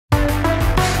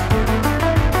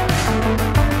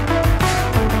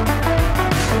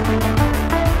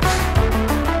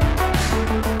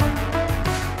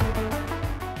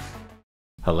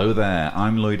Hello there,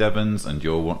 I'm Lloyd Evans and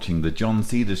you're watching the John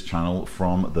Cedars channel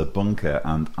from The Bunker,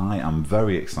 and I am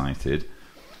very excited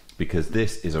because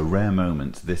this is a rare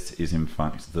moment. This is in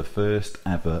fact the first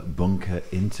ever bunker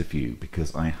interview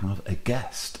because I have a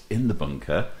guest in the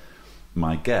bunker.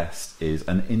 My guest is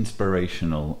an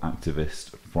inspirational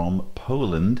activist from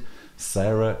Poland,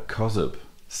 Sara Kozub.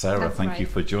 Sara, thank you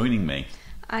for joining me.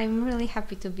 I'm really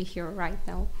happy to be here right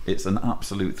now. It's an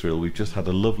absolute thrill. We've just had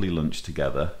a lovely lunch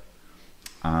together.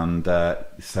 And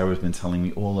Sarah's been telling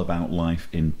me all about life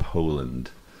in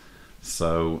Poland.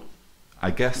 So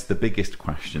I guess the biggest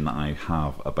question that I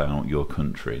have about your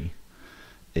country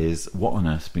is what on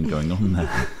earth's been going on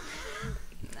there?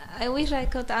 I wish I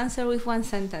could answer with one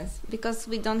sentence, because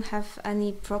we don't have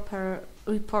any proper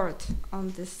report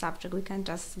on this subject. We can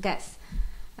just guess.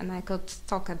 And I could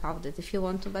talk about it if you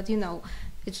want to, but you know,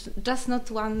 it's just not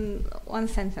one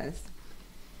sentence.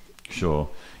 Sure.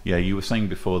 Yeah, you were saying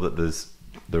before that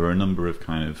there are a number of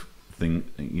kind of things,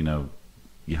 you know,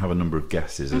 you have a number of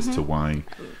guesses as to why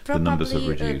the numbers have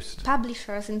reduced.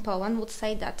 Publishers in Poland would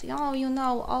say that, oh, you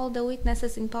know, all the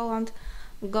witnesses in Poland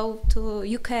go to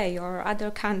UK or other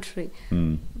country,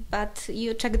 but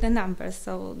you check the numbers,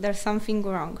 so there's something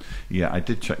wrong. Yeah, I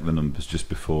did check the numbers just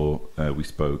before we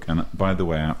spoke, and by the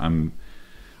way, I'm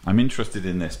interested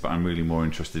in this, but I'm really more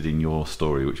interested in your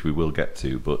story, which we will get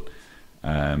to. But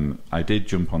I did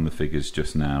jump on the figures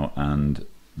just now, and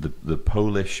the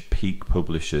Polish peak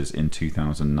publishers in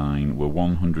 2009 were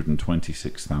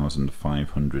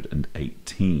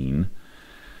 126,518,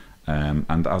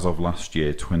 and as of last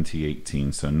year,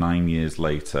 2018, so 9 years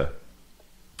later,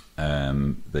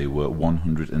 they were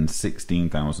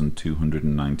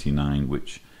 116,299,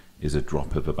 which is a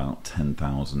drop of about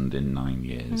 10,000 in 9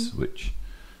 years, which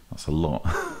that's a lot.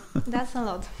 That's a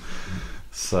lot.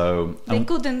 So they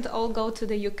couldn't all go to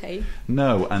the UK.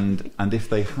 No, and if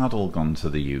they had all gone to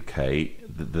the UK,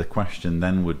 the question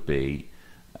then would be,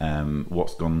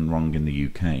 what's gone wrong in the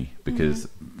UK? Because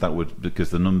because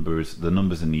the numbers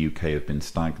in the UK have been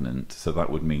stagnant, so that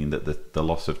would mean that the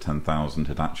loss of 10,000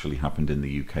 had actually happened in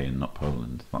the UK and not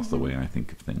Poland. That's the way I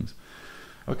think of things.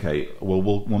 Okay, well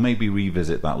we'll maybe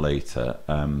revisit that later.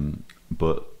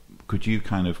 But could you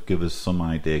kind of give us some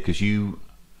idea? Because you,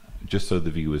 just so the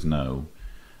viewers know,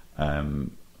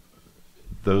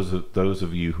 those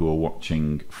of you who are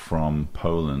watching from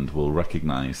Poland will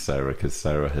recognise Sara, because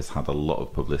Sara has had a lot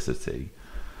of publicity,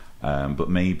 but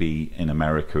maybe in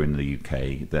America, in the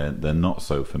UK, they're not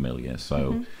so familiar.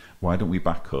 So why don't we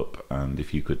back up, and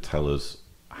if you could tell us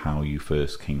how you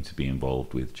first came to be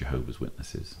involved with Jehovah's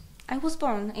Witnesses. I was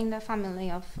born in the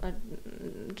family of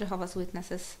Jehovah's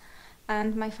Witnesses,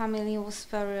 and my family was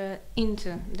very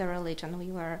into the religion.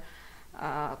 We were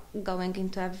going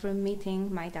into every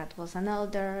meeting. My dad was an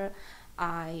elder.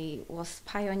 I was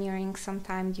pioneering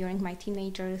sometime during my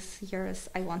teenagers years.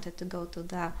 I wanted to go to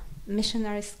the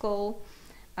missionary school.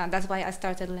 That's why I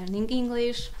started learning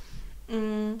English.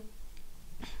 And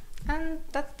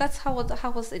that's how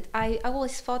was it. I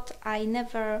always thought I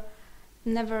never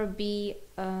be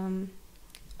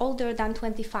older than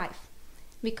 25,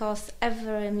 because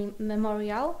every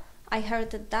memorial I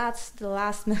heard that that's the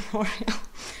last memorial.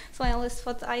 So I always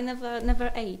thought I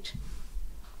never age.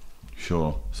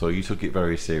 Sure. So you took it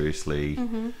very seriously,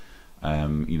 you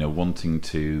know, wanting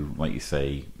to, like you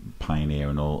say, pioneer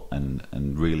and all,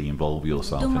 and really involve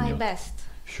yourself. Do my best.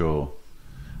 Sure.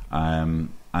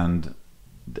 And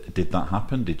did that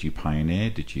happen? Did you pioneer?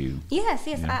 Did you? Yes.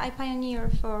 Yeah. I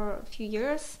pioneered for a few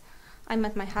years. I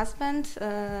met my husband.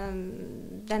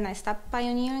 Then I stopped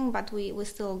pioneering, but we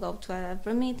still go to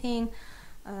every meeting.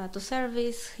 To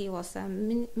service. He was a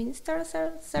minister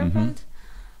servant,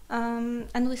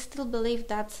 and we still believe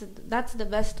that that's the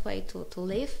best way to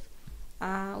live.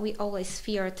 We always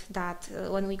feared that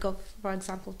when we go, for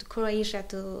example, to Croatia,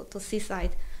 to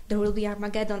seaside, there will be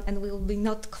Armageddon and we will be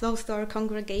not close to our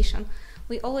congregation.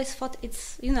 We always thought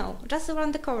it's, you know, just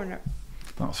around the corner.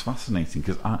 That's fascinating,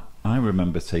 because I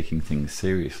remember taking things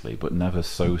seriously, but never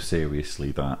so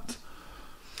seriously that...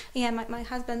 Yeah, my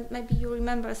husband, maybe you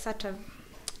remember such a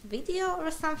video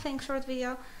or something, short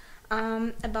video,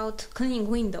 about cleaning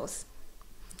windows.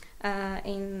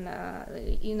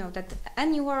 You know, that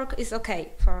any work is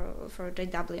okay for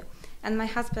JW. And my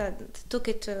husband took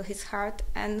it to his heart,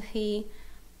 and he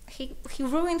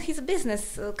ruined his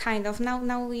business, kind of.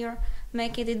 Now we are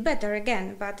making it better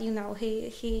again, but you know,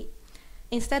 he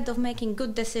instead of making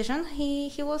good decision,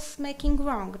 he was making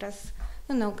wrong. Just,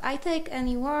 you know, I take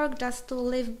any work just to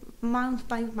live month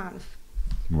by month.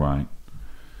 Right.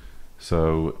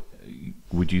 So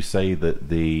would you say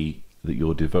that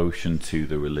your devotion to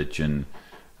the religion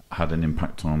had an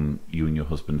impact on you and your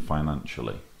husband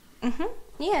financially?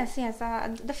 Yes,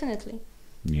 definitely.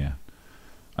 Yeah.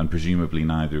 And presumably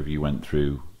neither of you went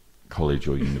through college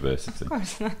or university? Of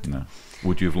course not. No.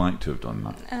 Would you have liked to have done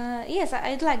that? Yes,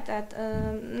 I'd like that.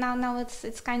 Now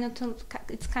it's kind of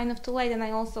too late, and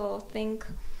I also think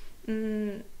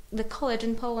the college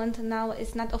in Poland now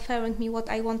is not offering me what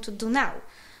I want to do now.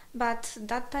 But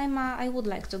that time I would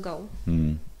like to go.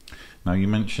 Now you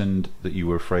mentioned that you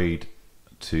were afraid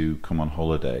to come on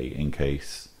holiday in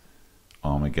case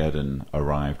Armageddon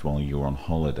arrived while you were on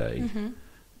holiday.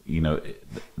 You know,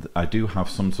 I do have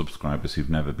some subscribers who've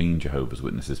never been Jehovah's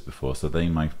Witnesses before, so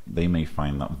they may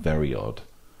find that very odd.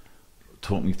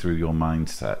 Talk me through your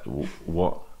mindset.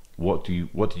 What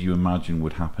did you imagine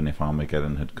would happen if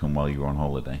Armageddon had come while you were on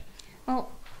holiday? Well,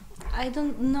 I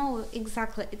don't know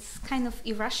exactly. It's kind of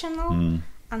irrational,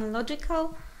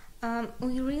 unlogical.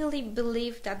 We really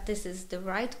believe that this is the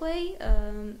right way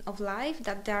of life,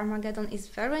 that the Armageddon is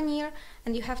very near,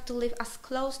 and you have to live as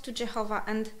close to Jehovah.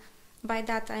 And by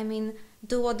that I mean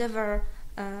do whatever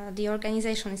the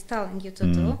organization is telling you to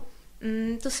do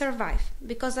to survive.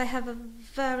 Because I have a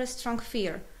very strong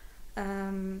fear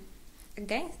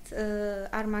against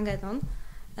Armageddon.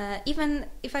 Even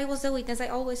if I was a witness, I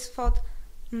always thought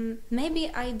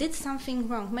maybe I did something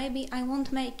wrong, maybe I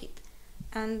won't make it.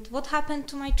 And what happened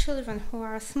to my children who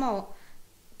are small?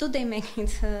 Do they make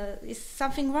it? Is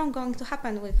something wrong going to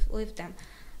happen with them?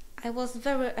 I was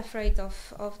very afraid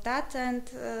of that, and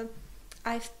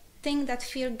I think that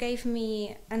fear gave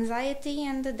me anxiety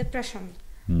and depression.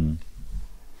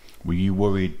 Were you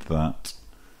worried that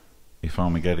if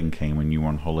Armageddon came when you were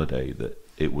on holiday, that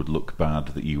it would look bad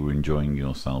that you were enjoying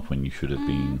yourself when you should have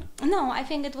been? No, I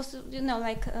think it was,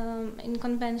 like in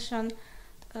convention,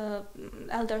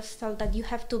 elders told that you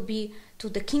have to be to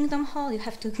the Kingdom Hall, you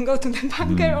have to go to the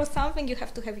bunker or something, you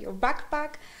have to have your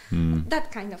backpack,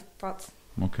 that kind of thoughts.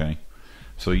 Okay.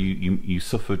 So you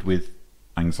suffered with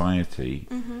anxiety.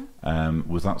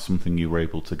 Was that something you were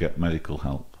able to get medical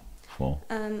help for?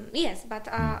 Yes, but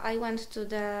I went to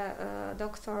the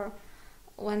doctor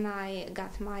when I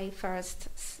got my first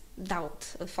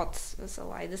thoughts.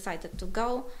 So I decided to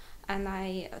go, and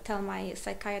I tell my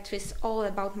psychiatrist all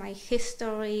about my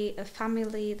history,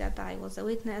 family, that I was a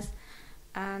witness,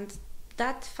 and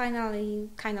that finally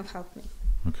kind of helped me.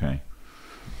 Okay.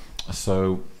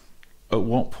 So at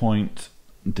what point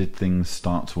did things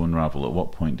start to unravel? At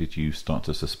what point did you start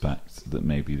to suspect that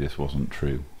maybe this wasn't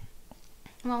true?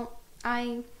 Well,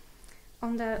 on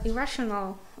the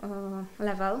irrational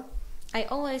level, I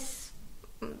always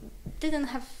didn't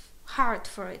have heart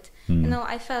for it.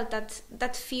 I felt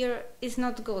that fear is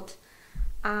not good.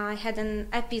 I had an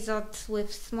episode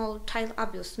with small child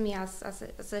abuse, me as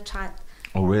a child.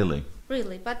 Oh, really?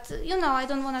 Really, but I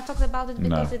don't want to talk about it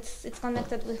because it's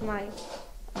connected with my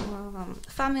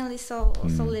family, so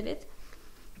leave it.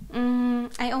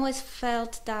 I always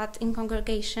felt that in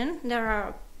congregation there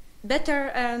are better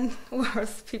and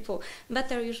worse people.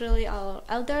 Better usually are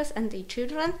elders and their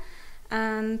children,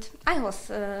 and I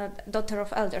was daughter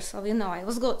of elders, so I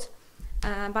was good.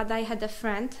 But I had a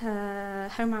friend,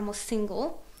 her mom was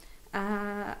single,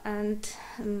 and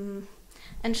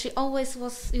she always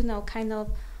was, kind of,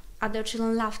 other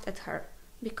children laughed at her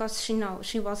because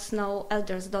she was no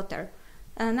elder's daughter.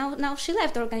 Now she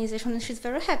left the organization and she's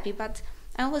very happy, but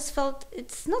I always felt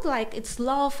it's not like it's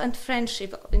love and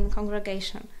friendship in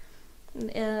congregation.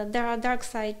 There are dark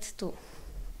sides too.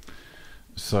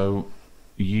 So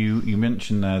you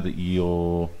mentioned there that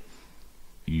you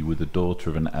were the daughter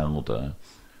of an elder.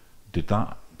 Did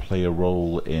that play a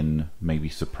role in maybe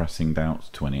suppressing doubts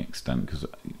to any extent? Because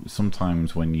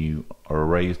sometimes when you are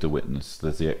raised a witness,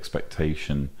 there's the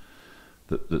expectation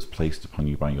that's placed upon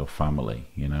you by your family,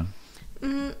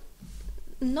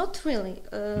 Not really,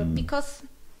 because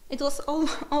it was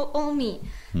all me.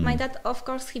 My dad, of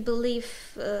course, he believed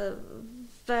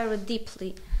very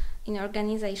deeply in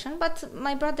organization, but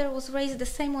my brother was raised the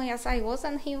same way as I was,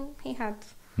 and he had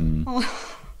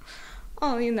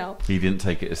He didn't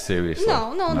take it as seriously.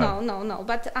 No.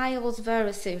 But I was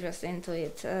very serious into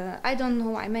it. I don't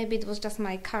know why. Maybe it was just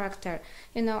my character.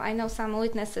 I know some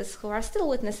witnesses who are still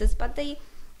witnesses, but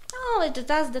it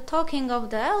does the talking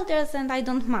of the elders, and I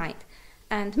don't mind.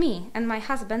 And me and my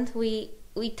husband, we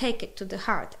take it to the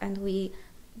heart, and we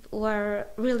were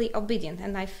really obedient.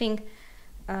 And I think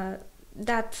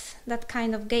that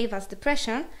kind of gave us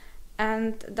depression,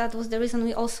 and that was the reason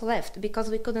we also left, because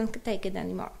we couldn't take it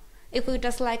anymore. If we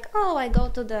just I go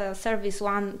to the service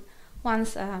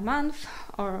once a month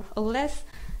or less,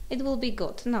 it will be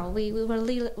good. No, we were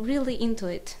really into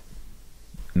it.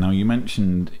 Now, you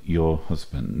mentioned your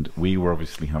husband. We were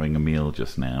obviously having a meal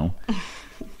just now.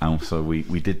 And so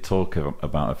we did talk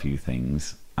about a few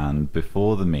things. And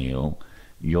before the meal,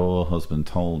 your husband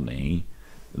told me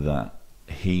that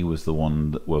he was the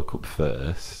one that woke up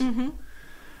first.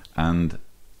 And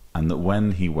that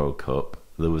when he woke up,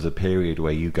 there was a period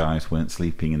where you guys weren't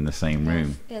sleeping in the same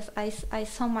room. Yes, I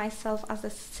saw myself as a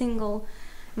single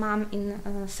mom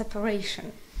in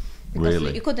separation. Because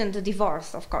Really? you couldn't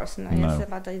divorce, of course. No. No. Yes,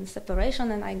 but in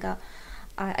separation, and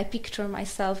I picture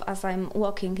myself as I'm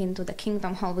walking into the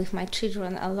kingdom hall with my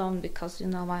children alone, because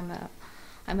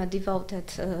I'm a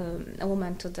devoted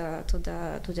woman to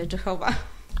the Jehovah.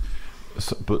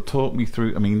 So, but talk me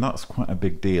through. I mean, that's quite a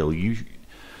big deal.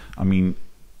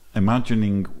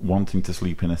 Imagining wanting to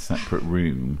sleep in a separate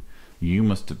room, you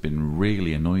must have been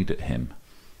really annoyed at him.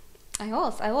 I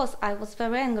was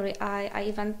very angry. I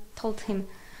even told him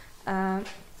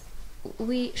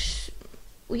we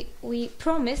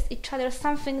promised each other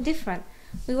something different.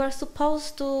 We were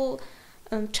supposed to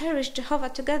cherish Jehovah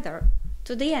together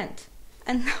to the end.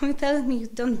 And now you're telling me you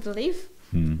don't believe?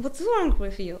 What's wrong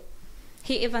with you?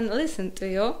 He even listened to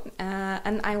you,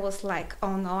 and I was like,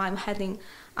 oh no,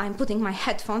 I'm putting my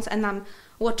headphones and I'm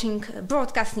watching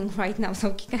broadcasting right now,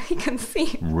 so he can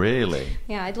see. Really?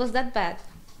 Yeah, it was that bad.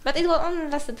 But it only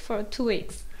lasted for 2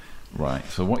 weeks. Right,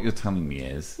 so what you're telling me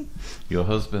is, your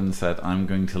husband said, I'm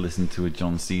going to listen to a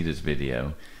John Cedars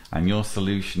video, and your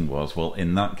solution was, well,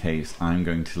 in that case, I'm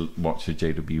going to watch a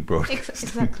JW broadcast.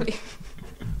 Exactly.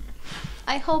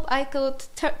 I hope I could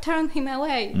turn him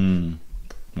away.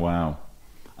 Wow.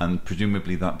 And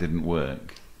presumably that didn't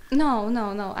work. No.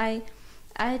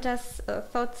 I just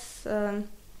thought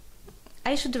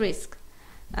I should risk.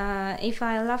 If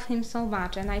I love him so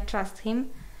much and I trust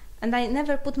him, and I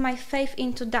never put my faith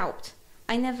into doubt.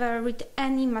 I never read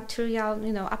any material,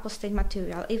 apostate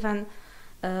material, even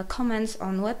comments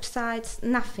on websites,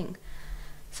 nothing.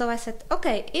 So I said,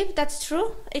 okay, if that's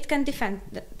true, it can defend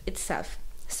itself.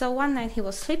 So one night he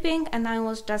was sleeping and I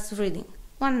was just reading.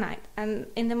 One night. And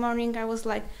in the morning I was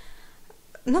like,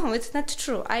 no, it's not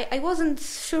true. I wasn't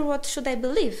sure what should I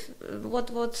believe.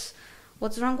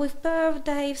 What's wrong with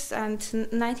birthdays and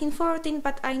 1914,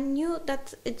 but I knew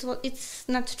that it's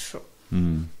not true.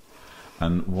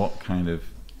 And what kind of...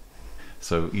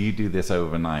 So you do this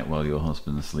overnight while your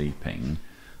husband's sleeping.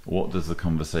 What does the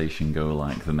conversation go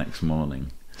like the next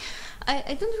morning?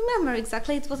 I don't remember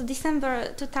exactly. It was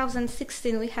December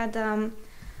 2016. We had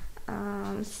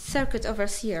circuit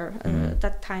overseer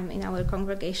that time in our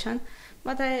congregation.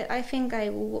 But I think I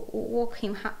woke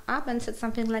him up and said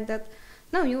something like that.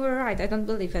 No, you were right. I don't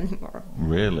believe anymore.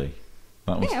 Really?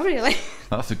 Yeah, really.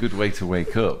 That's a good way to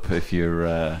wake up if you're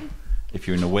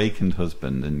an awakened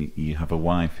husband and you have a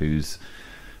wife who's,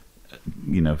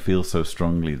 feels so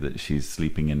strongly that she's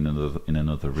sleeping in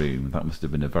another room. That must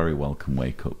have been a very welcome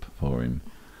wake up for him.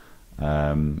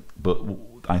 But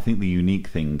I think the unique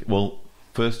thing. Well,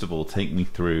 first of all, take me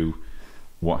through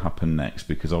what happened next,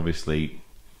 because obviously,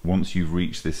 once you've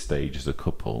reached this stage as a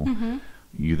couple,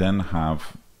 you then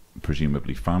have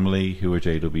presumably family who are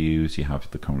JWs, you have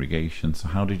the congregation. So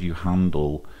how did you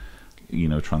handle,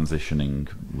 transitioning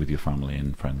with your family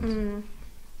and friends?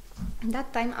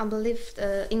 That time I believed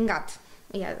in God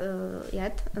yet.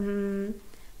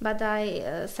 But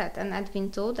I said, and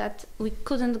Edwin too, that we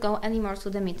couldn't go anymore to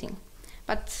the meeting.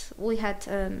 But we had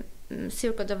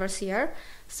circuit overseer,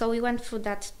 so we went through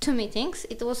that 2 meetings.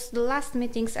 It was the last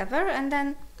meetings ever, and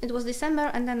then it was December,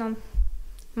 and then on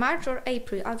March or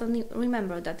April, I don't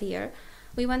remember that year,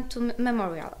 we went to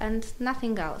memorial and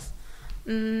nothing else.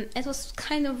 It was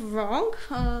kind of wrong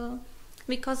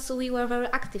because we were a very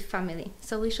active family,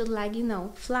 so we should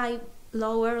fly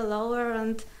lower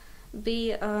and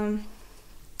be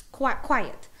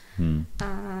quiet.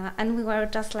 And we were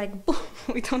just like, boom,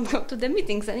 we don't go to the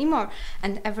meetings anymore.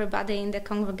 And everybody in the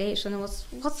congregation was,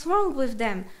 what's wrong with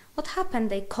them? What happened?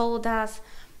 They called us.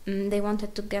 They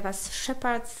wanted to give us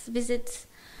shepherd's visits.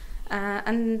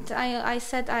 And I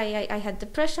said I had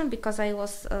depression because I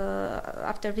was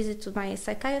after a visit to my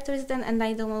psychiatrist then, and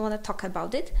I don't want to talk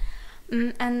about it.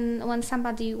 And when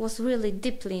somebody was really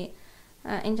deeply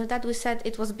into that, we said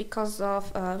it was because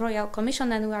of Royal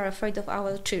Commission and we are afraid of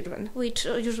our children, which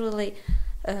usually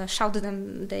shout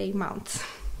them they mount.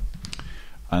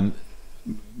 And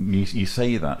you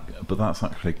say that, but that's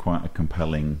actually quite a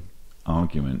compelling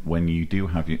argument when you do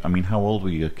have you. I mean, how old were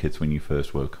your kids when you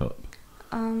first woke up?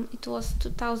 It was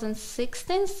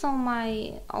 2016, so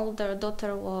my older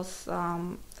daughter was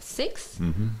 6,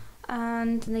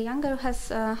 and the younger has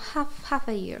half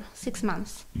a year, 6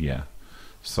 months. Yeah,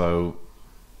 so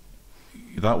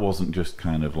that wasn't just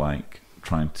kind of like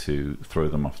trying to throw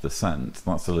them off the scent,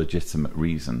 that's a legitimate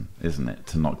reason, isn't it,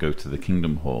 to not go to the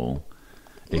Kingdom Hall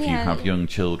if you have young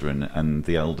children and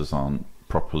the elders aren't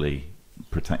properly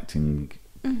protecting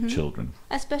children.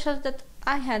 Especially that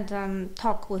I had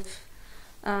talk with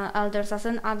elders as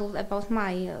an adult about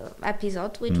my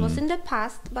episode, which was in the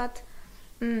past, but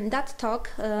that talk,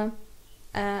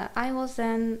 I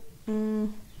wasn't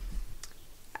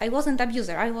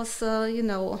abuser. I was,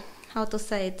 how to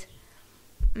say it.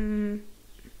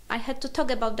 I had to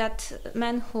talk about that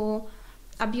man who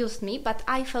abused me, but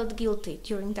I felt guilty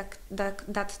during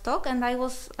that talk, and I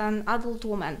was an adult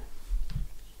woman.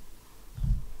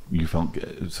 You felt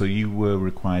so you were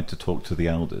required to talk to the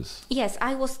elders? Yes,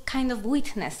 I was kind of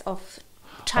witness of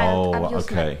child abuse.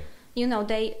 Okay.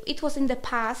 It was in the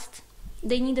past.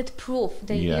 They needed proof.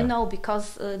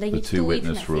 Because they need two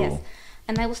witness rule. Yes.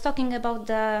 And I was talking about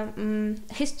the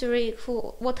history,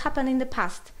 what happened in the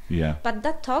past. Yeah. But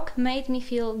that talk made me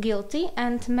feel guilty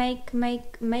and made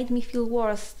me feel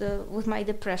worse with my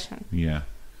depression. Yeah,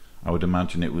 I would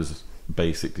imagine it was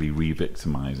basically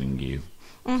re-victimizing you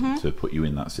to put you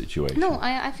in that situation. No,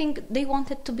 I think they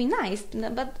wanted to be nice,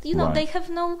 but Right. they have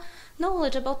no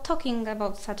knowledge about talking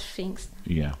about such things.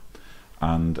 Yeah,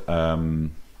 and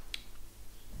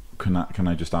can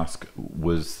I just ask,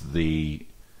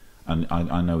 and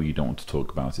I know you don't want to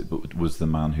talk about it, but was the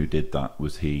man who did that,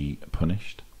 was he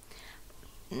punished?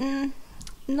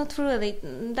 Not really.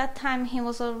 That time he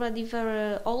was already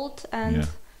very old and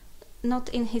not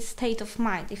in his state of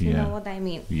mind, if you know what I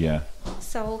mean. Yeah.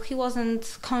 So he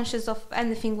wasn't conscious of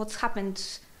anything what's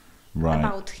happened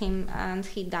about him, and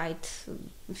he died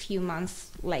a few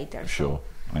months later. Sure,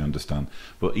 I understand.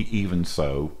 But even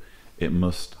so, it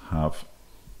must have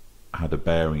had a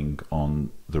bearing on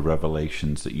the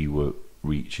revelations that you were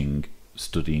reaching,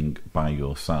 studying by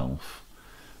yourself,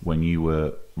 when you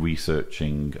were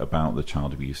researching about the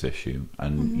child abuse issue,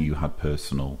 and you had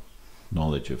personal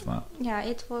knowledge of that. Yeah,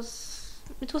 it was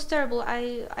terrible.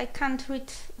 I can't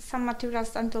read some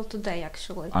materials until today,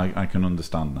 actually. I can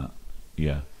understand that.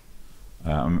 Yeah.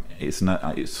 It's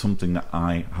something that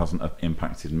hasn't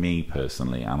impacted me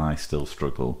personally, and I still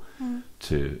struggle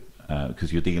to,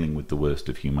 because you're dealing with the worst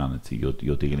of humanity.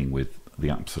 You're dealing with the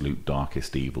absolute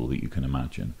darkest evil that you can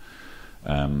imagine.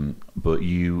 But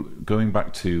going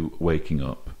back to waking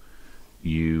up,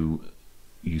 you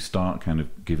start kind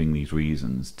of giving these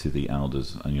reasons to the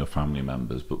elders and your family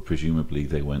members, but presumably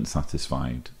they weren't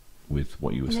satisfied with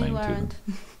what you were saying to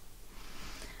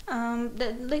them.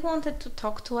 They wanted to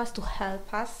talk to us, to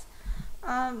help us,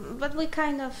 but we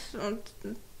kind of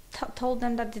told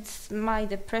them that it's my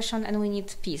depression and we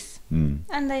need peace,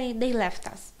 and they left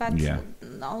us. But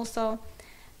also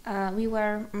we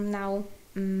were now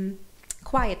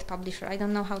quiet publisher. I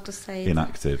don't know how to say it.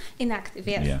 Inactive,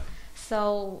 yes. Yeah.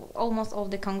 So almost all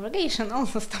the congregation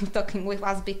also stopped talking with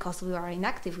us because we were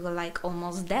inactive. We were like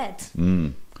almost dead.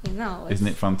 Isn't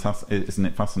it fantastic? Isn't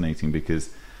it fascinating? Because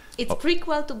it's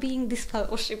prequel to being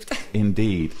disfellowshipped.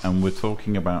 Indeed, and we're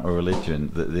talking about a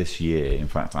religion that this year, in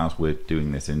fact, as we're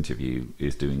doing this interview,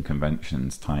 is doing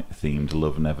conventions themed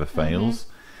 "Love Never Fails,"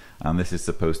 and this is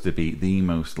supposed to be the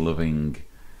most loving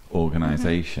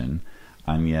organisation,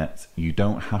 and yet you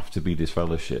don't have to be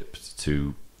disfellowshipped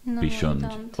to be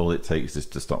shunned. All it takes is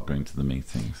to stop going to the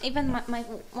meetings. Even my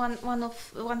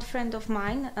one friend of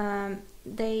mine,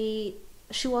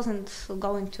 she wasn't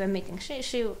going to a meeting.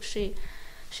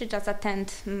 She just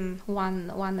attend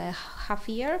one and a half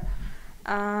year,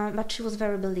 but she was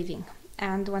very believing.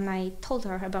 And when I told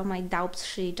her about my doubts,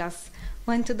 she just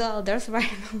went to the elders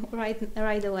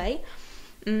right away.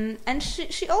 And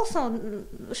she also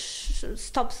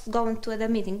stops going to the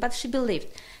meeting, but she believed.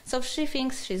 So she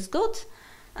thinks she's good,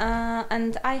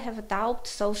 and I have a doubt,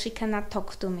 so she cannot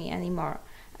talk to me anymore.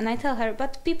 And I tell her,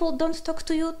 but people don't talk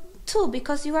to you too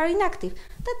because you are inactive.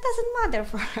 That doesn't matter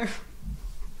for her.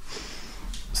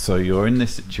 So you're in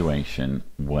this situation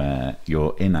where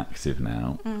you're inactive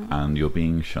now and you're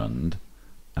being shunned.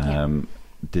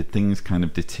 Did things kind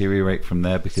of deteriorate from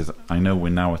there? Because I know we're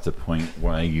now at a point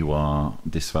where you are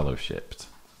disfellowshipped.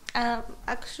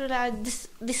 Actually, I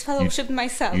disfellowshipped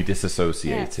myself. You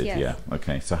disassociated, yes. Yeah.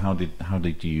 Okay. So how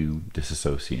did you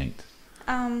disassociate?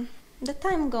 The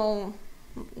time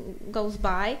goes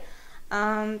by,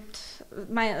 and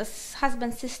my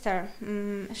husband's sister,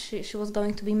 she was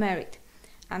going to be married,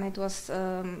 and it was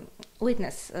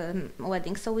witness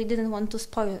wedding, so we didn't want to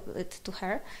spoil it to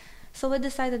her. So we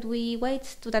decided we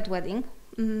wait to that wedding.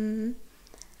 And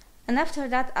after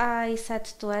that, I said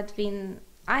to Edwin,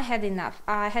 I had enough.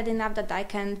 I had enough that I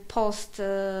can post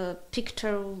a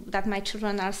picture that my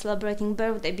children are celebrating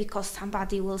birthday because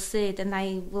somebody will see it and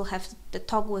I will have the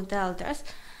talk with the elders.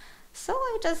 So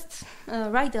I just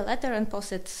write a letter and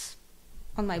post it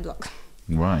on my blog.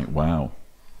 Right. Wow.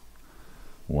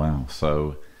 Wow.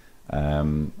 So,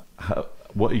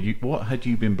 what had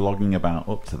you been blogging about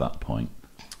up to that point?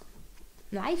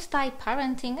 Lifestyle,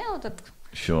 parenting, that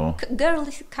Sure.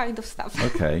 girly kind of stuff.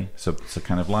 Okay. So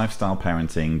kind of lifestyle,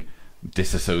 parenting,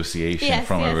 disassociation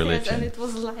from a religion. Yes, and it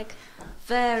was like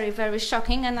very, very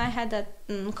shocking. And I had a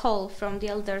call from the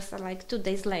elders like 2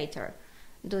 days later.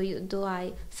 Do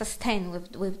I sustain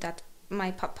with that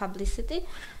my publicity?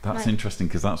 That's interesting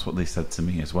because that's what they said to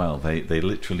me as well. They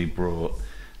literally brought,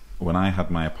 when I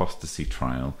had my apostasy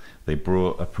trial, they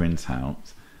brought a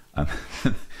printout and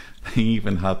they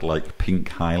even had like pink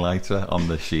highlighter on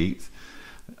the sheet.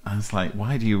 I was like,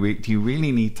 why do you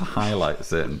really need to highlight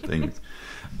certain things?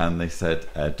 And they said,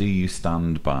 do you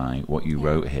stand by what you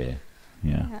wrote here?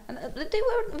 Yeah. They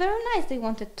were very nice. They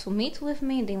wanted to meet with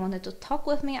me. They wanted to talk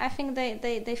with me. I think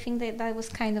they think that I was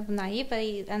kind of naive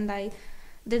and I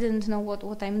didn't know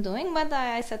what I'm doing. But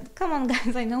I said, come on,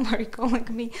 guys, I know why you're calling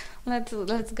me.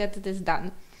 Let's get this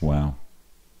done. Wow.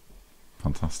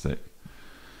 Fantastic.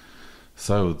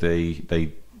 So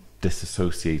they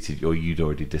disassociated, or you'd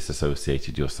already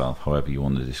disassociated yourself, however you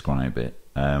want to describe it.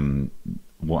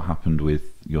 What happened with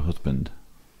your husband?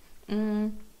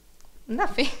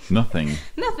 Nothing. Nothing.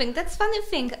 Nothing. That's funny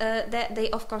thing. They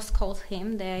of course called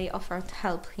him. They offered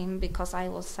help him because I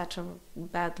was such a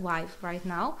bad wife right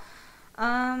now,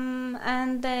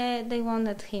 and they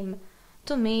wanted him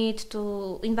to meet,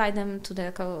 to invite them to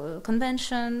the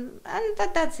convention, and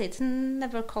that's it.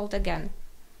 Never called again.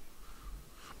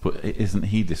 But isn't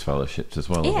he disfellowshipped as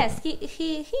well? Yes,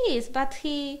 he is, but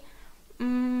he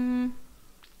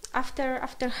after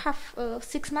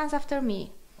 6 months after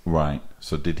me. Right.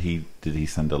 So did he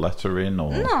send a letter in,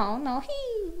 or no?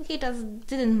 He just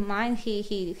didn't mind.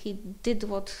 He did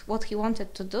what he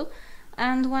wanted to do,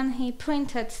 and when he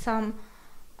printed some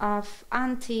of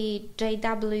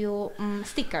anti-JW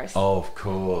stickers. Oh, of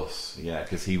course, yeah,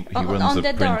 because he runs on a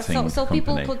the door, printing so company.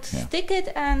 people could stick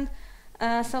it, and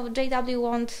so JW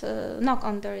won't knock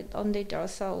on the door.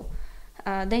 So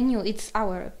they knew it's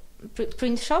our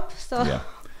print shop. So. Yeah.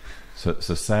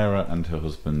 So Sarah and her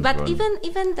husband. But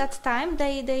even that time,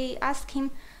 they asked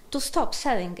him to stop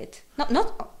selling it.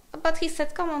 But he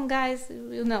said, "Come on, guys,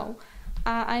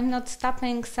 I'm not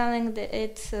stopping selling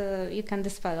it. You can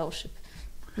disfellowship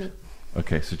me."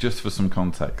 Okay, so just for some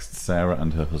context, Sarah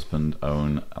and her husband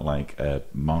own like a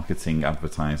marketing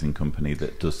advertising company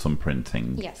that does some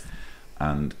printing. Yes.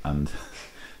 And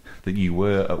that you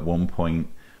were at one point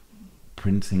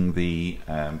printing the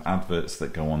adverts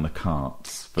that go on the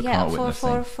carts for cart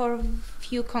witnessing. for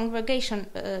few congregation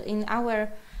in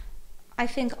our, I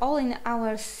think all in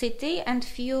our city, and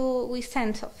few we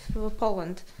sent through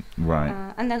Poland.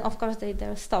 Right. And then of course they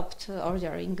stopped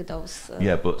ordering those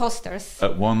but posters.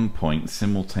 At one point,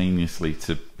 simultaneously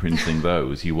to printing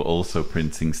those, you were also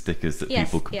printing stickers that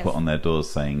people could put on their doors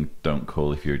saying, "Don't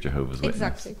call if you're a Jehovah's Witness."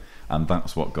 Exactly. And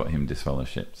that's what got him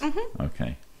disfellowshipped. Mm-hmm.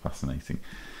 Okay, fascinating.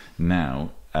 Now,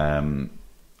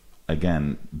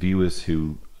 again, viewers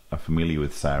who are familiar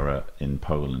with Sara in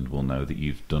Poland will know that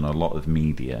you've done a lot of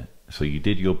media. So you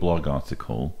did your blog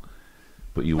article,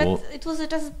 but it was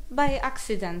just by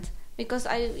accident, because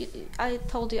I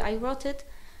told you I wrote it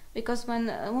because when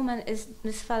a woman is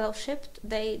disfellowshipped,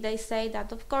 they say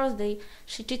that of course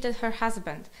she cheated her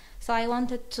husband. So I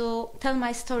wanted to tell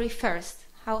my story first.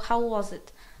 How was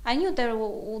it? I knew there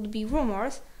would be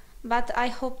rumors, but I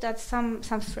hope that some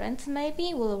friends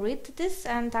maybe will read this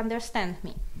and understand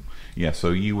me. Yeah, so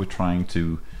you were trying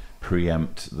to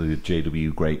preempt the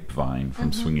JW grapevine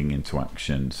from swinging into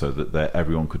action so that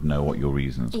everyone could know what your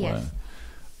reasons were,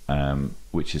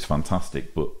 which is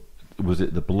fantastic. But was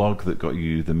it the blog that got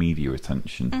you the media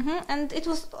attention? And it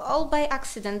was all by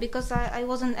accident, because I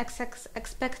wasn't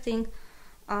expecting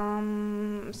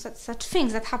such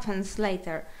things that happens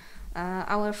later.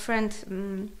 Our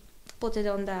friend put it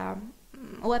on the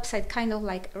website, kind of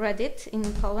like Reddit in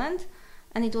Poland,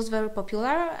 and it was very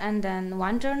popular. And then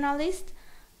one journalist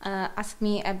asked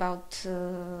me about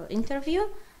interview,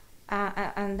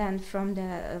 and then from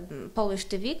the Polish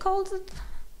TV called it.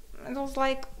 And I was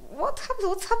like,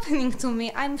 what's happening to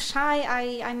me? I'm shy,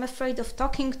 I'm afraid of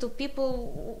talking to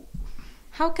people.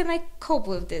 How can I cope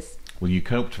with this? Well, you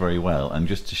coped very well, and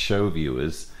just to show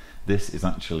viewers, this is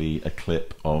actually a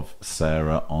clip of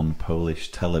Sara on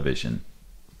Polish television.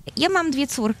 Ja mam 2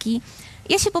 córki.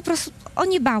 Ja się po prostu o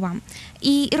nie bałam.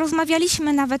 I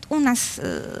rozmawialiśmy nawet u nas,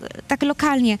 tak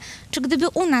lokalnie, czy gdyby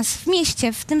u nas w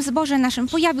mieście, w tym zborze naszym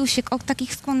pojawił się o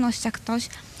takich skłonnościach ktoś,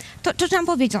 to czy nam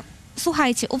powiedział,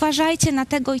 słuchajcie, uważajcie na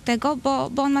tego i tego,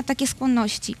 bo on ma takie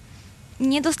skłonności.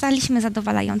 Nie dostaliśmy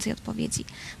zadowalającej odpowiedzi.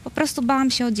 Po prostu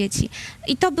bałam się o dzieci.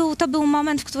 I to był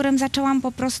moment, w którym zaczęłam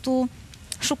po prostu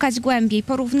szukać głębiej,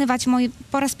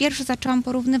 po raz pierwszy zaczęłam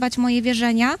porównywać moje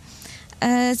wierzenia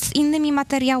z innymi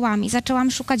materiałami.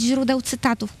 Zaczęłam szukać źródeł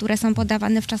cytatów, które są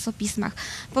podawane w czasopismach.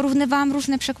 Porównywałam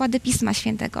różne przekłady Pisma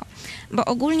Świętego. Bo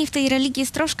ogólnie w tej religii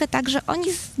jest troszkę tak, że oni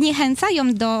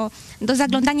zniechęcają do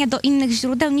zaglądania do innych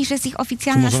źródeł, niż jest ich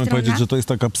oficjalna strona. Możemy powiedzieć, że to jest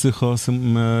taka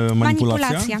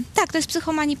psychomanipulacja? Tak, to jest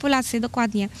psychomanipulacja,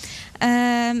 dokładnie.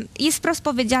 Jest wprost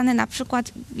powiedziane na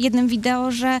przykład w jednym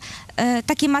wideo, że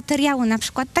takie materiały na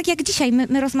przykład, tak jak dzisiaj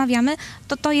my rozmawiamy,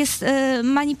 to jest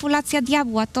manipulacja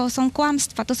diabła, to są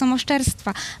kłamstwa, to są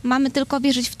oszczerstwa. Mamy tylko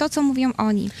wierzyć w to, co mówią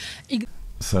oni.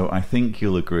 So I think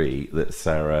you'll agree that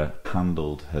Sarah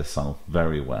handled herself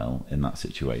very well in that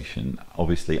situation.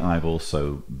 Obviously, I've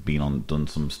also done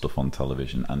some stuff on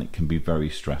television, and it can be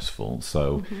very stressful.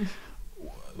 So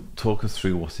talk us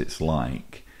through what it's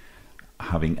like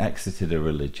having exited a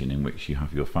religion in which you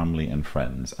have your family and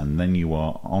friends, and then you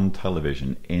are on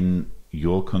television in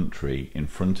your country in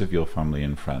front of your family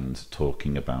and friends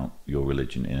talking about your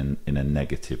religion in a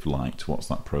negative light. What's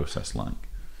that process like?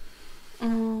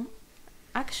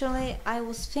 Actually, I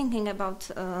was thinking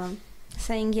about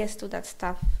saying yes to that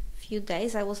stuff few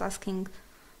days. I was asking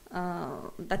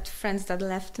that friends that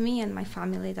left me and my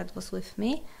family that was with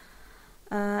me.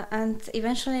 And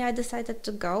eventually I decided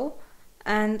to go.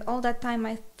 And all that time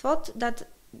I thought that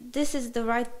this is the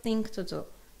right thing to do.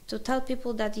 To tell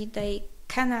people that they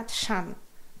cannot shun.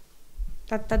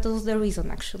 That was the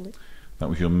reason, actually. That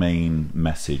was your main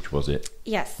message, was it?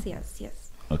 Yes.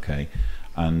 Okay.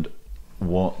 And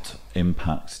what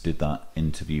impact did that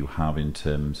interview have in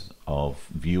terms of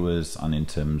viewers and in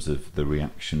terms of the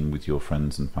reaction with your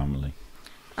friends and family?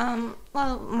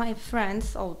 Well, my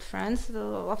friends, old friends,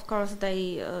 of course,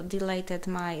 they deleted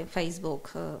my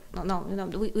Facebook.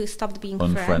 We stopped being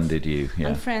friends. Unfriended you, yeah.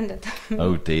 Unfriended.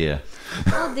 Oh dear.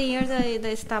 Oh dear,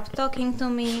 they stopped talking to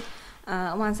me.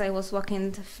 Once I was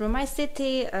walking through my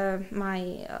city,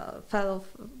 my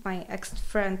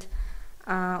ex-friend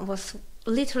was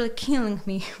literally killing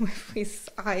me with his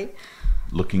eye.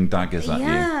 Looking daggers at you.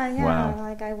 Yeah. Wow.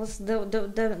 Like I was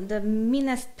the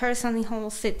meanest person in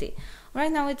whole city.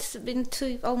 Right now it's been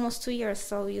almost 2 years,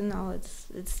 so it's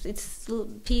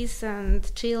peace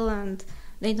and chill, and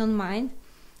they don't mind.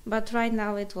 But right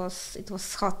now it was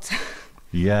hot.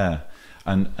 Yeah.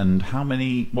 And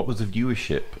what was the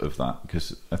viewership of that?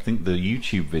 Because I think the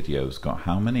YouTube videos got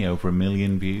how many? Over 1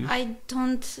 million views? I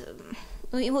don't.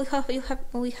 We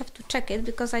have to check it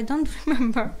because I don't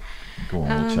remember. Go on,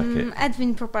 we'll check it.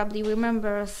 Edwin probably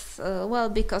remembers well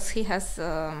because he has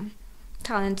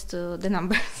talent to the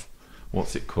numbers.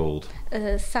 What's it called?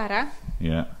 Sara.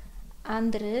 Yeah.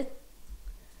 Andry.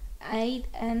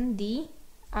 ANDRYC.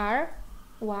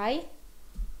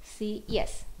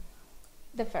 Yes,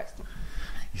 the first one.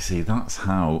 You see, that's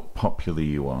how popular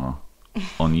you are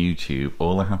on YouTube.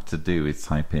 All I have to do is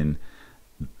type in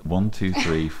 1, 2,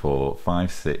 3, 4,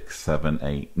 5, 6, 7,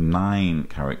 8, 9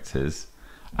 characters,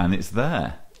 and it's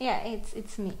there. Yeah,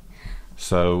 it's me.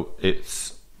 So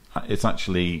it's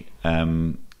actually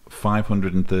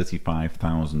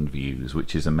 535,000 views,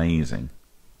 which is amazing.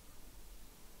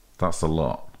 That's a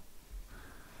lot.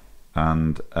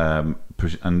 And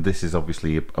this is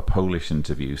obviously a Polish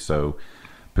interview, so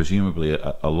presumably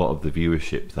a lot of the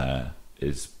viewership there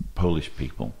is Polish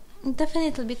people.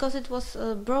 Definitely, because it was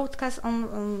broadcast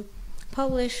on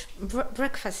Polish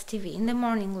breakfast TV in the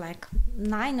morning, like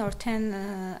 9 or 10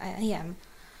 a.m.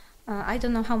 I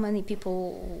don't know how many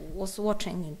people was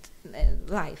watching it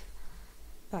live,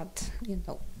 but you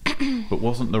know. But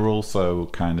wasn't there also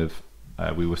kind of,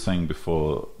 we were saying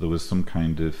before, there was some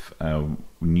kind of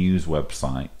news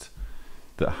website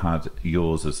that had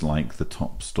yours as like the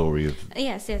top story of...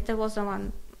 Yes, there was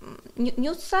one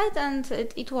news site, and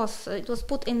it was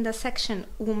put in the section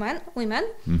women,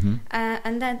 Mm-hmm.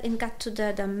 and then it got to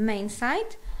the main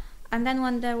site, and then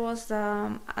when there was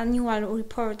the annual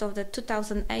report of the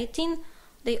 2018,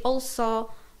 they also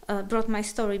brought my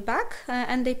story back,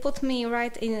 and they put me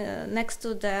right in next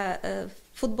to the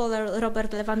footballer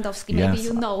Robert Lewandowski. Maybe yes,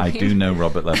 you know I him. do know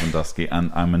Robert Lewandowski,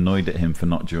 and I'm annoyed at him for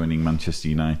not joining Manchester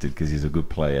United because he's a good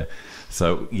player.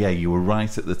 So yeah, you were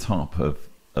right at the top of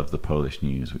the Polish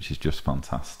news, which is just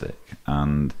fantastic.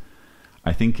 And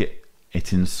I think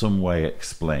it in some way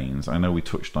explains, I know we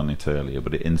touched on it earlier,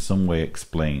 but it in some way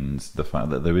explains the fact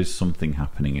that there is something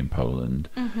happening in Poland.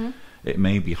 It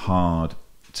may be hard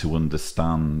to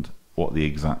understand what the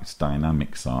exact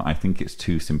dynamics are. I think it's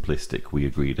too simplistic, we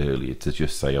agreed earlier, to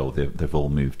just say, oh, they've all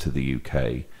moved to the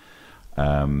UK.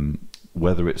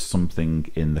 Whether it's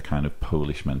something in the kind of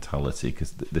Polish mentality,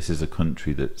 because this is a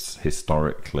country that's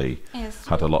historically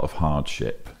had a lot of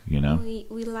hardship, you know?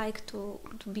 We like to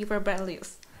be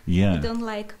rebellious. Yeah. We don't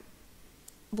like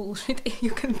bullshit.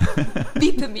 You can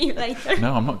beat me later.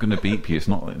 No, I'm not going to beep you. It's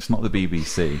not the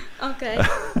BBC. Okay.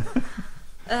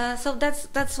 So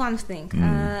that's one thing.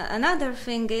 Another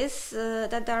thing is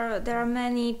that there are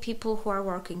many people who are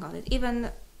working on it.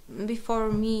 Even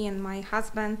before me and my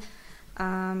husband,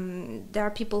 there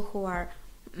are people who are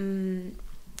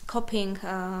copying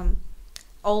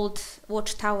old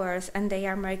watchtowers, and they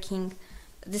are making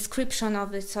description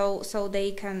of it,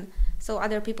 so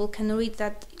other people can read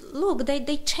that. Look,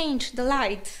 they changed the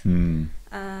light, and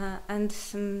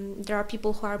there are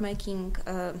people who are making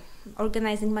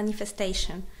organizing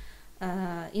manifestation.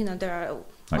 There are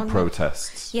like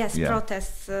protests. Yes, yeah.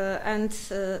 Protests, and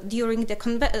during the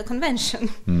convention.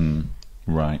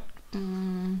 Right.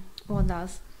 What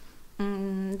else?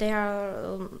 They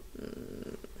are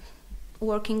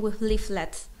working with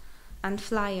leaflets and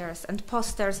flyers and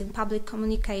posters in public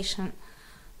communication.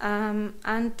 I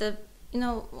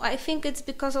think it's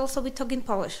because also we talk in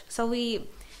Polish. So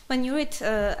when you read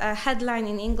a headline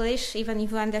in English, even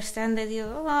if you understand it,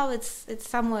 it's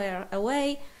somewhere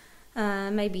away.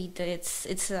 Maybe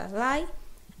it's a lie.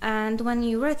 And when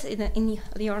you read it in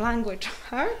your language of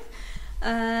heart,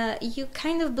 you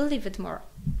kind of believe it more.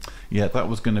 Yeah, that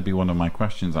was going to be one of my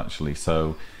questions, actually.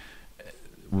 So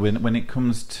when it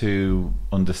comes to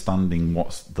understanding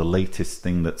what's the latest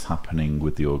thing that's happening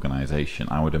with the organisation,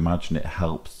 I would imagine it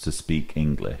helps to speak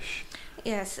English.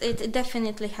 Yes, it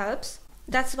definitely helps.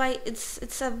 That's why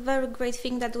it's a very great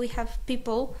thing that we have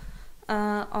people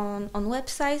on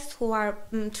websites who are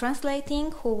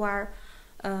translating, who are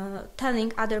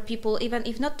telling other people, even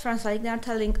if not translating, they are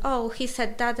telling, oh, he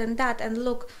said that, and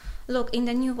look, in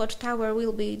the new Watchtower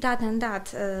will be that and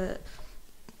that.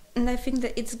 And I think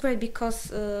that it's great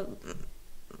because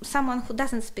someone who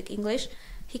doesn't speak English,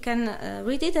 he can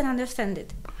read it and understand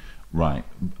it. Right.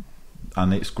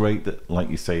 And it's great that, like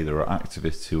you say, there are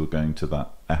activists who are going to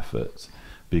that effort,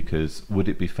 because would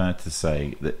it be fair to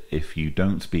say that if you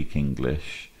don't speak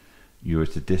English, you're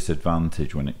at a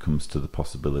disadvantage when it comes to the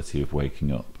possibility of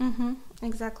waking up?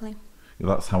 Exactly.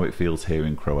 That's how it feels here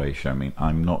in Croatia. I mean,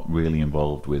 I'm not really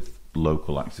involved with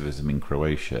local activism in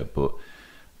Croatia, but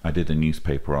I did a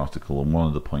newspaper article, and one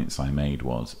of the points I made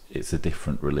was it's a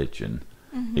different religion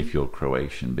if you're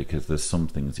Croatian, because there's some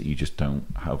things that you just don't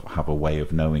have a way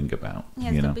of knowing about.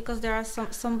 Yes, because there are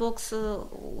some books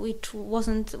which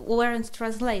weren't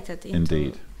translated into...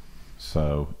 Indeed.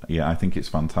 So, yeah, I think it's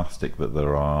fantastic that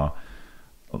there are,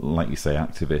 like you say,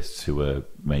 activists who are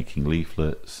making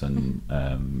leaflets and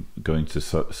going to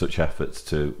such efforts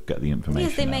to get the information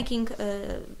Yes, they're out. making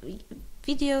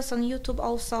videos on YouTube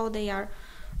also. They are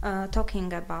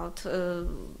talking about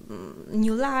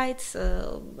new lights,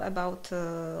 about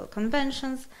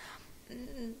conventions.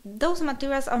 Those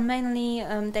materials are mainly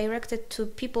directed to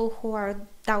people who are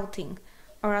doubting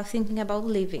or are thinking about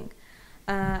leaving.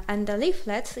 And the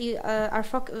leaflets they are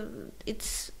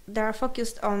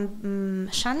focused on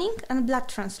shunning and blood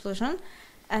transfusion,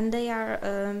 and they are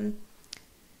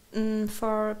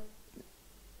for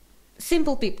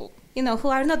simple people, who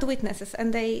are not witnesses,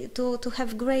 and they to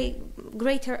have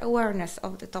greater awareness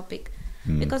of the topic.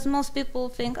 Because most people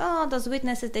think, oh, those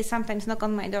witnesses, they sometimes knock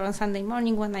on my door on Sunday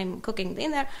morning when I'm cooking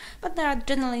dinner, but they are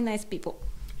generally nice people.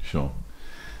 Sure.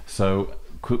 So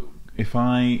if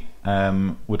I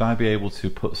would I be able to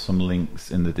put some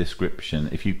links in the description?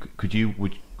 If you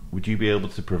would you be able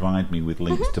to provide me with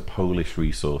links to Polish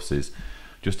resources,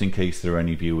 just in case there are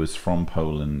any viewers from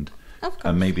Poland? Of course.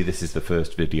 And maybe this is the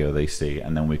first video they see,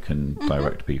 and then we can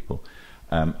direct people.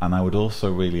 And I would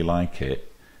also really like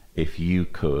it if you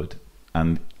could,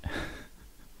 and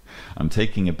I'm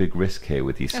taking a big risk here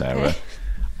with you, Sarah. Okay.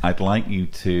 I'd like you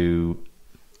to...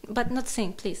 But not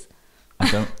sing, please. I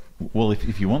don't... Well,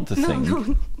 if you want to sing,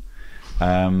 no.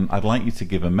 I'd like you to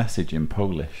give a message in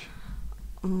Polish.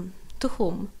 To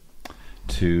whom?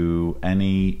 To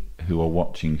any who are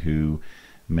watching who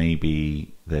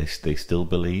maybe they still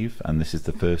believe, and this is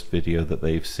the first video that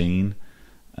they've seen.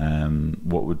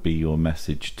 What would be your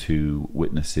message to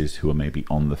witnesses who are maybe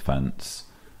on the fence,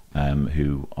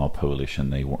 who are Polish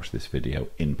and they watch this video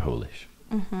in Polish?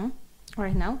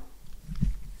 Right now?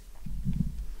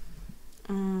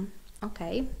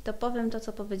 Okej, to powiem to,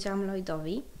 co powiedziałam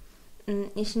Lloydowi.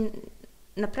 Jeśli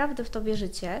naprawdę w to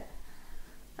wierzycie,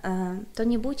 to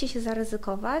nie bójcie się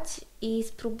zaryzykować i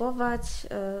spróbować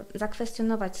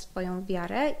zakwestionować swoją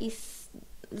wiarę i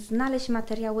znaleźć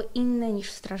materiały inne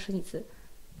niż strażnicy.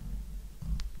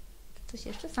 Coś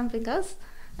jeszcze? Something else?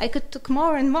 I could talk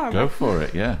more and more. Go for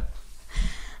it, yeah.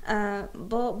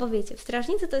 Bo wiecie, w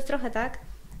strażnicy to jest trochę tak,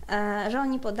 że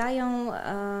oni podają,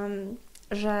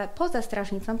 że poza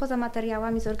strażnicą, poza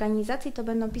materiałami z organizacji to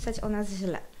będą pisać o nas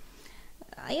źle.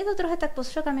 A ja to trochę tak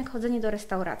postrzegam jak chodzenie do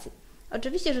restauracji.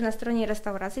 Oczywiście, że na stronie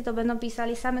restauracji to będą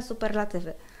pisali same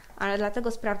superlatywy, ale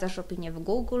dlatego sprawdzasz opinię w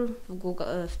Google,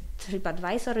 w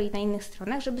TripAdvisor i na innych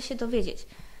stronach, żeby się dowiedzieć,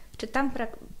 czy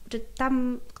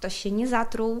tam ktoś się nie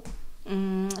zatruł,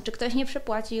 czy ktoś nie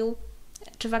przepłacił,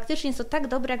 czy faktycznie jest to tak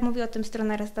dobre, jak mówi o tym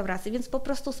strona restauracji, więc po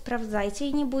prostu sprawdzajcie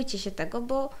i nie bójcie się tego,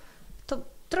 bo to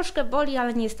troszkę boli,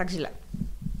 ale nie jest tak źle.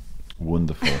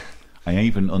 Wonderful. I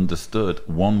even understood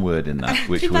one word in that,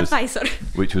 which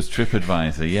was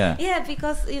TripAdvisor. Yeah. Yeah,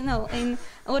 because in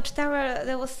Watchtower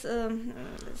there was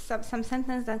some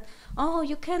sentence that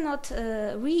you cannot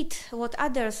read what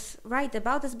others write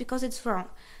about us because it's wrong.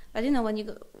 But when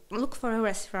you look for a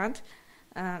restaurant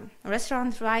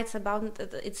writes about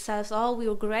itself,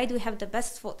 we're great, we have the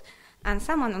best food. And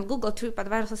someone on Google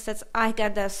TripAdvisor says, I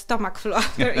get a stomach flu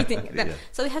after eating them. Yeah.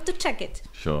 So we have to check it.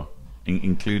 Sure.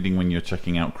 Including when you're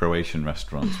checking out Croatian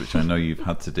restaurants, which I know you've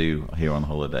had to do here on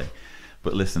holiday.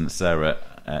 But listen, Sara,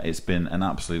 it's been an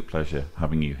absolute pleasure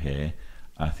having you here.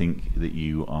 I think that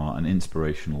you are an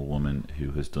inspirational woman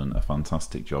who has done a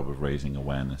fantastic job of raising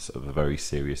awareness of a very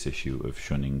serious issue of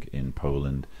shunning in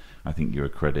Poland. I think you're a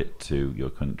credit to your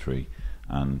country,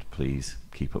 and please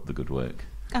keep up the good work.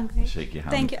 Okay. Shake your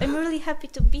hand. Thank you. I'm really happy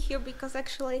to be here because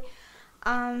actually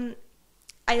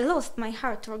I lost my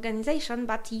heart to organization,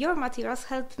 but your materials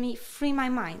helped me free my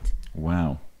mind.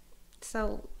 Wow.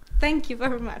 So thank you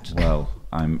very much. Well,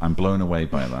 I'm blown away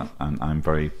by that, and I'm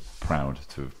very proud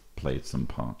to have played some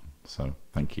part. So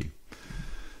thank you.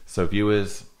 So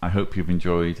viewers, I hope you've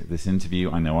enjoyed this interview.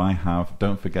 I know I have.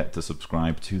 Don't forget to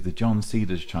subscribe to the John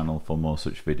Cedars channel for more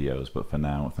such videos. But for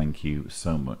now, thank you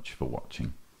so much for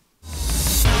watching.